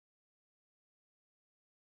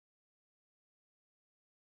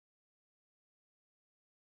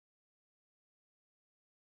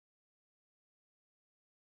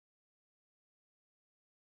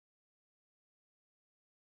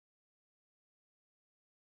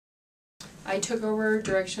I took over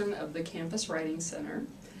direction of the Campus Writing Center,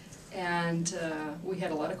 and we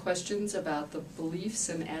had a lot of questions about the beliefs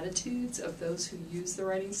and attitudes of those who use the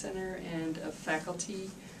Writing Center and of faculty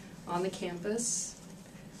on the campus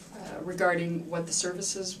regarding what the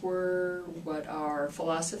services were, what our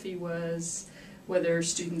philosophy was, whether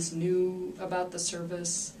students knew about the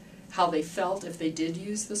service, how they felt if they did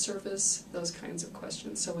use the service, those kinds of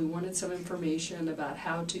questions. So we wanted some information about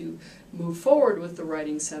how to move forward with the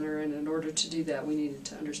Writing Center, and in order to do that we needed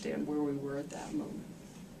to understand where we were at that moment.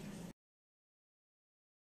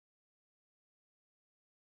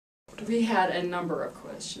 We had a number of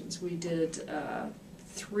questions. We did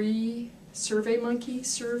 3 SurveyMonkey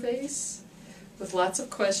surveys with lots of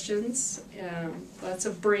questions, lots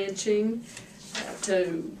of branching,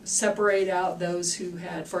 to separate out those who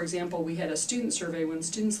had, for example, we had a student survey. When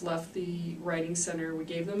students left the Writing Center, we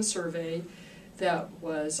gave them a survey that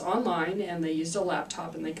was online, and they used a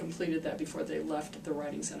laptop, and they completed that before they left the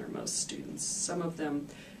Writing Center, most students. Some of them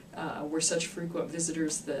were such frequent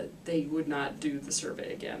visitors that they would not do the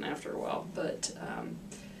survey again after a while. But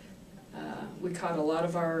we caught a lot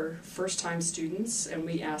of our first-time students, and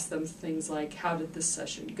we asked them things like, how did this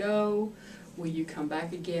session go? Will you come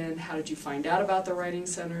back again? How did you find out about the Writing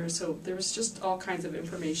Center? So there was just all kinds of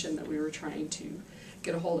information that we were trying to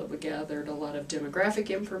get a hold of. We gathered a lot of demographic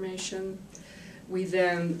information. We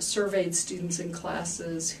then surveyed students in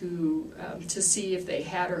classes who to see if they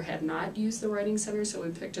had or had not used the Writing Center. So we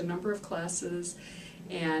picked a number of classes,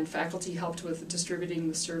 and faculty helped with distributing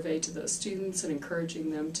the survey to those students and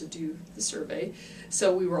encouraging them to do the survey.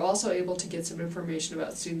 So we were also able to get some information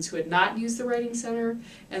about students who had not used the Writing Center,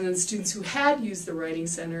 and then students who had used the Writing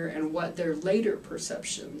Center and what their later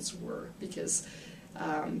perceptions were, because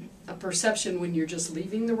a perception when you're just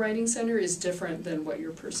leaving the Writing Center is different than what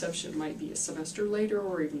your perception might be a semester later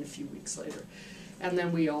or even a few weeks later. And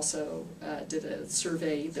then we also did a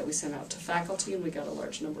survey that we sent out to faculty, and we got a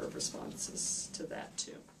large number of responses to that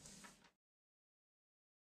too.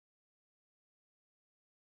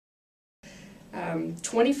 Um,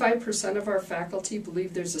 25% of our faculty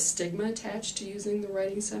believe there's a stigma attached to using the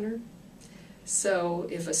Writing Center. So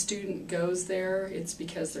if a student goes there, it's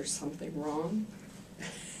because there's something wrong.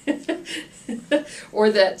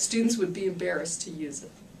 Or that students would be embarrassed to use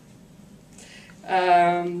it.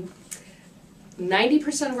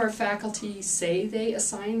 90% of our faculty say they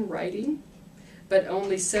assign writing, but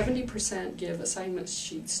only 70% give assignment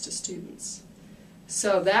sheets to students.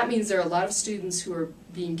 So that means there are a lot of students who are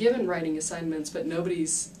being given writing assignments, but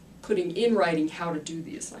nobody's putting in writing how to do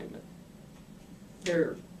the assignment.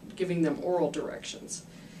 They're giving them oral directions.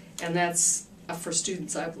 And that's, for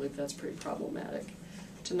students, I believe that's pretty problematic,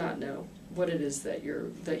 to not know what it is that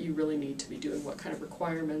you really need to be doing, what kind of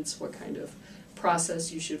requirements, what kind of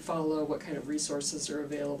process you should follow, what kind of resources are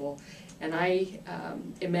available. And I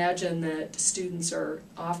imagine that students are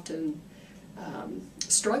often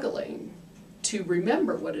struggling to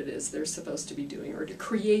remember what it is they're supposed to be doing, or to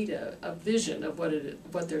create a vision of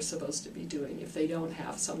what they're supposed to be doing if they don't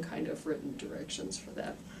have some kind of written directions for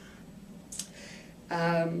that.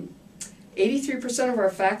 83% of our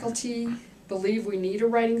faculty believe we need a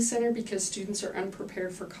writing center because students are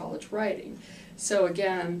unprepared for college writing. So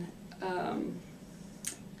again,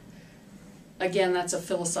 that's a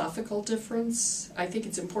philosophical difference. I think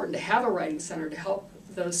it's important to have a writing center to help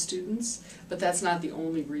those students, but that's not the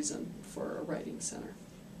only reason for a writing center.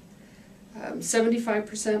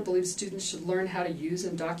 75% believe students should learn how to use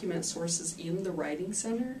and document sources in the writing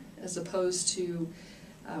center, as opposed to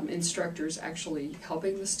instructors actually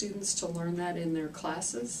helping the students to learn that in their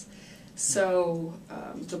classes. So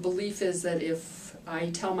the belief is that if I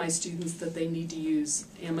tell my students that they need to use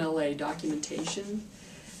MLA documentation,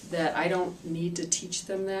 that I don't need to teach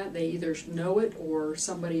them that. They either know it or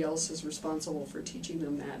somebody else is responsible for teaching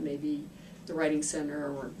them that, maybe the Writing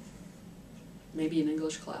Center or maybe an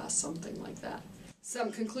English class, something like that.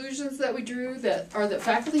 Some conclusions that we drew are that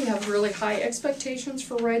faculty have really high expectations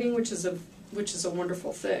for writing, which is a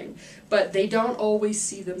wonderful thing, but they don't always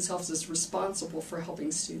see themselves as responsible for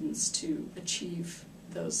helping students to achieve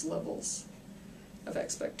those levels of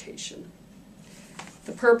expectation.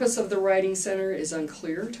 The purpose of the Writing Center is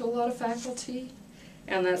unclear to a lot of faculty,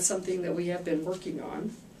 and that's something that we have been working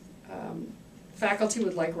on. Faculty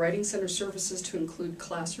would like Writing Center services to include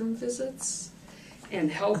classroom visits and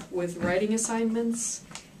help with writing assignments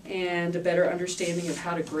and a better understanding of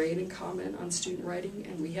how to grade and comment on student writing.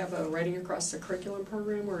 And we have a Writing Across the Curriculum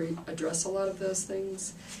program where we address a lot of those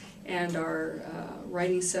things. And our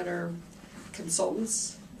Writing Center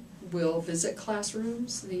consultants will visit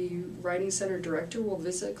classrooms. The Writing Center director will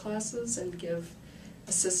visit classes and give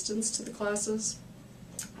assistance to the classes.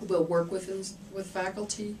 We'll work with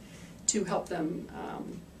faculty to help them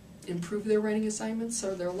improve their writing assignments.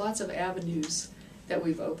 So there are lots of avenues that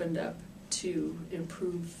we've opened up to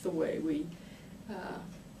improve the way we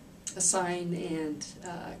assign and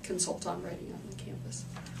consult on writing on the campus.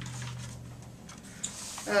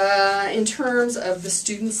 In terms of the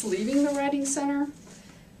students leaving the Writing Center,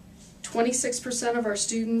 26% of our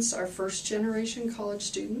students are first-generation college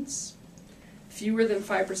students. Fewer than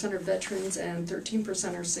 5% are veterans, and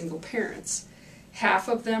 13% are single parents. Half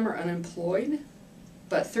of them are unemployed,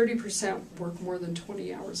 but 30% work more than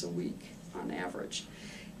 20 hours a week on average.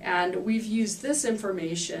 And we've used this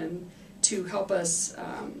information to help us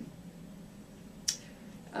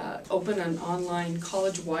open an online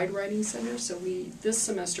college-wide writing center. So we, this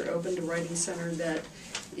semester, opened a writing center that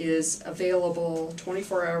is available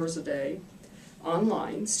 24 hours a day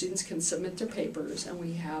online. Students can submit their papers, and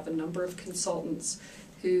we have a number of consultants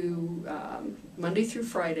who, Monday through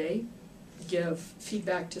Friday, give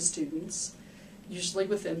feedback to students, usually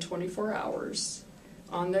within 24 hours,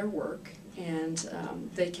 on their work, and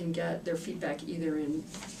they can get their feedback either in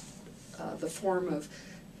the form of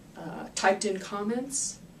typed-in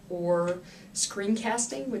comments or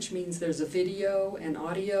screencasting, which means there's a video and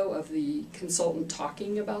audio of the consultant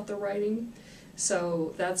talking about the writing.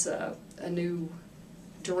 So that's a new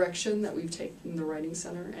direction that we've taken in the Writing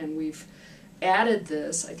Center, and we've added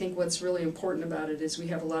this. I think what's really important about it is we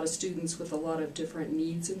have a lot of students with a lot of different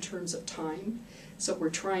needs in terms of time, so we're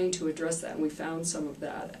trying to address that, and we found some of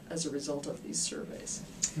that as a result of these surveys.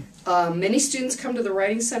 Many students come to the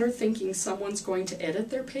Writing Center thinking someone's going to edit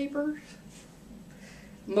their paper.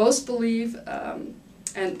 Most believe,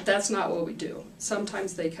 and that's not what we do.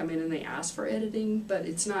 Sometimes they come in and they ask for editing, but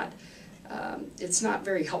it's not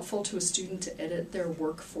very helpful to a student to edit their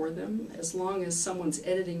work for them. As long as someone's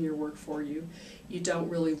editing your work for you, you don't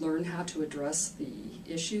really learn how to address the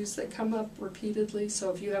issues that come up repeatedly.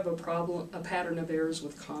 So if you have a pattern of errors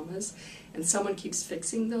with commas, and someone keeps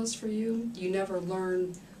fixing those for you, you never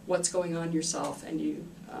learn what's going on yourself, and you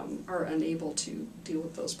are unable to deal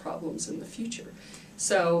with those problems in the future.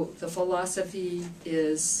 So the philosophy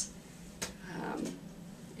is,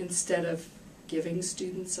 instead of giving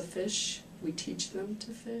students a fish, we teach them to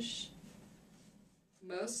fish.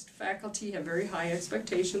 Most faculty have very high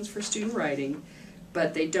expectations for student writing,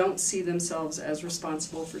 but they don't see themselves as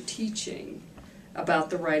responsible for teaching about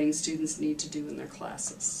the writing students need to do in their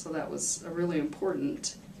classes. So that was a really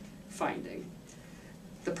important finding.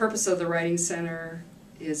 The purpose of the Writing Center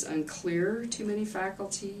is unclear to many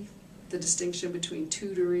faculty. The distinction between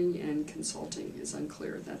tutoring and consulting is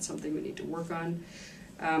unclear. That's something we need to work on.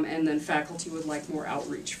 And then faculty would like more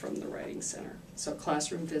outreach from the Writing Center. So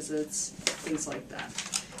classroom visits, things like that.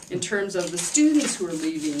 In terms of the students who are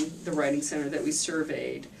leaving the Writing Center that we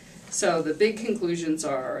surveyed, so the big conclusions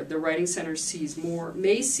are the Writing Center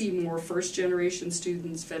may see more first-generation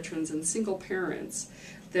students, veterans, and single parents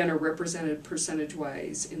than are represented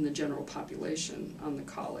percentage-wise in the general population on the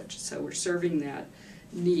college. So we're serving that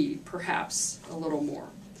need, perhaps a little more.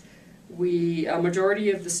 A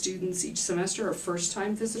majority of the students each semester are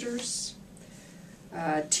first-time visitors.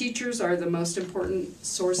 Teachers are the most important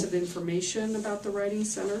source of information about the Writing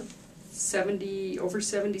Center. Over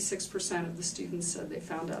 76% of the students said they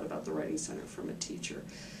found out about the Writing Center from a teacher.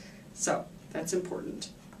 So that's important.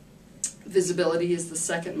 Visibility is the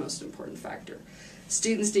second most important factor.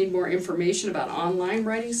 Students need more information about online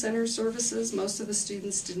Writing Center services. Most of the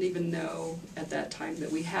students didn't even know at that time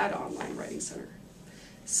that we had online Writing Center.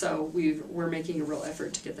 So we're making a real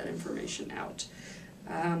effort to get that information out.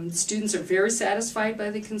 Students are very satisfied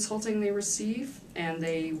by the consulting they receive, and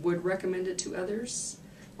they would recommend it to others.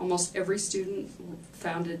 Almost every student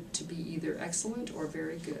found it to be either excellent or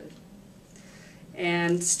very good.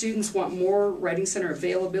 And students want more Writing Center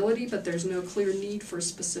availability, but there's no clear need for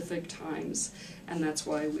specific times, and that's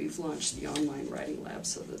why we've launched the online writing lab,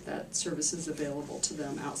 so that service is available to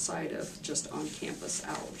them outside of just on-campus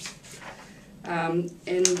hours.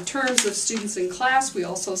 In terms of students in class, we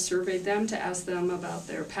also surveyed them to ask them about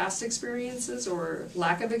their past experiences or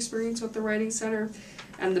lack of experience with the Writing Center,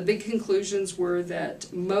 and the big conclusions were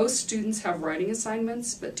that most students have writing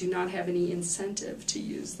assignments but do not have any incentive to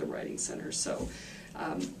use the Writing Center. So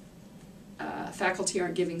faculty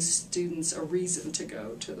aren't giving students a reason to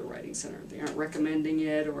go to the Writing Center. They aren't recommending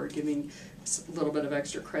it or giving a little bit of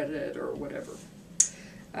extra credit or whatever.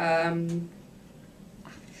 And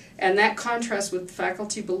that contrasts with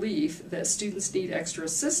faculty belief that students need extra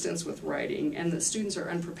assistance with writing and that students are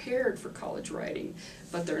unprepared for college writing,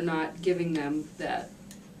 but they're not giving them that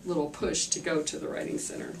little push to go to the Writing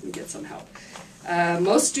Center and get some help.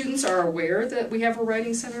 Most students are aware that we have a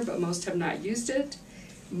Writing Center, but most have not used it.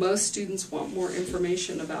 Most students want more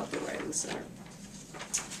information about the Writing Center.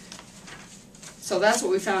 So that's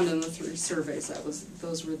what we found in the 3 surveys.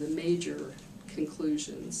 Those were the major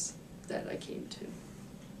conclusions that I came to.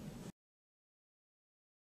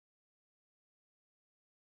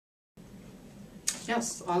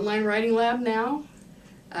 Yes, online writing lab now.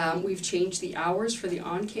 We've changed the hours for the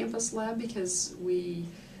on-campus lab because we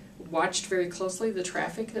watched very closely the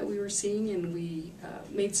traffic that we were seeing, and we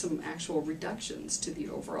made some actual reductions to the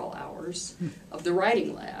overall hours of the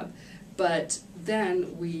writing lab. But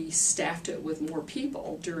then we staffed it with more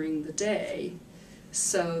people during the day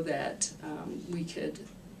so that we could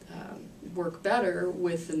work better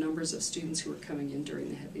with the numbers of students who were coming in during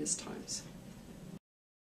the heaviest times.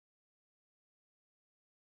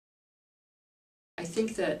 I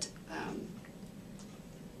think that,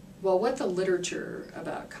 well, what the literature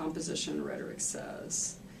about composition and rhetoric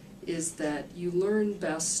says is that you learn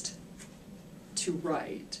best to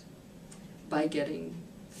write by getting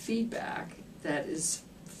feedback that is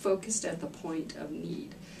focused at the point of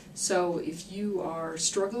need. So if you are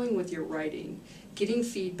struggling with your writing, getting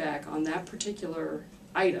feedback on that particular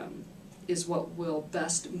item is what will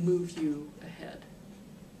best move you ahead.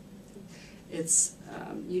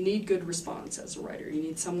 You need good response as a writer. You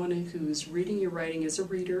need someone who's reading your writing as a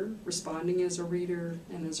reader, responding as a reader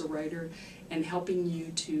and as a writer, and helping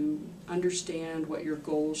you to understand what your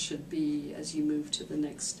goals should be as you move to the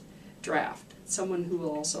next draft. Someone who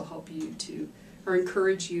will also help you to, or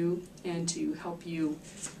encourage you, and to help you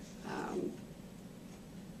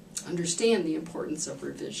understand the importance of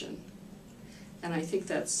revision. And I think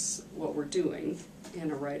that's what we're doing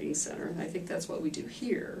in a writing center, and I think that's what we do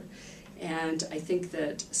here. And I think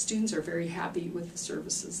that students are very happy with the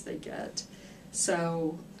services they get.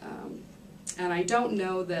 So, and I don't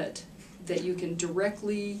know that you can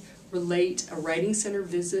directly relate a writing center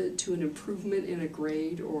visit to an improvement in a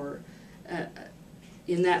grade or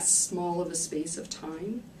in that small of a space of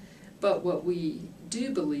time. But what we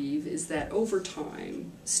do believe is that over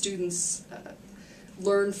time, students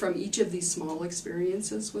learn from each of these small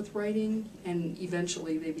experiences with writing, and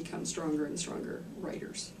eventually they become stronger and stronger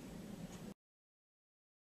writers.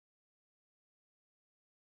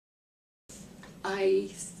 I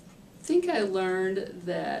think I learned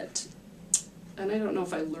that, and I don't know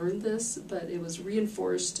if I learned this, but it was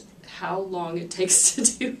reinforced how long it takes to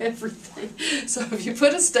do everything. So if you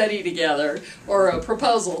put a study together or a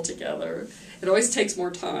proposal together, it always takes more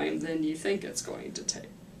time than you think it's going to take.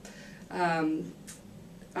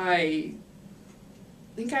 I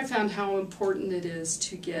think I found how important it is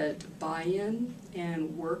to get buy-in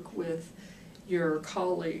and work with your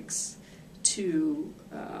colleagues to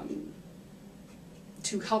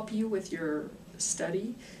help you with your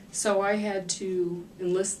study. So I had to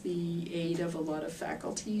enlist the aid of a lot of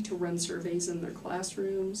faculty to run surveys in their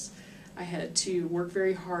classrooms. I had to work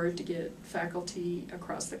very hard to get faculty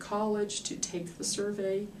across the college to take the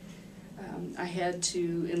survey. I had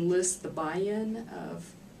to enlist the buy-in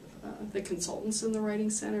of the consultants in the Writing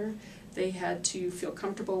Center. They had to feel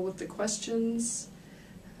comfortable with the questions.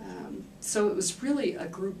 So it was really a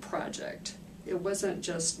group project. It wasn't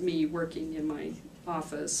just me working in my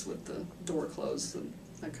office with the door closed and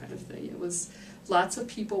that kind of thing. It was lots of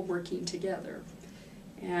people working together.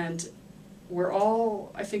 And we're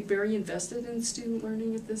all, I think, very invested in student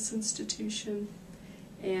learning at this institution.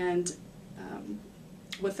 And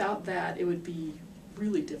without that, it would be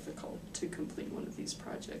really difficult to complete one of these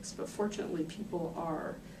projects. But fortunately, people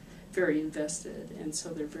are very invested, and so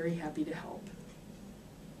they're very happy to help.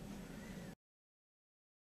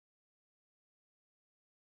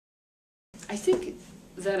 I think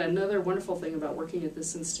that another wonderful thing about working at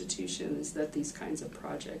this institution is that these kinds of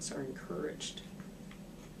projects are encouraged.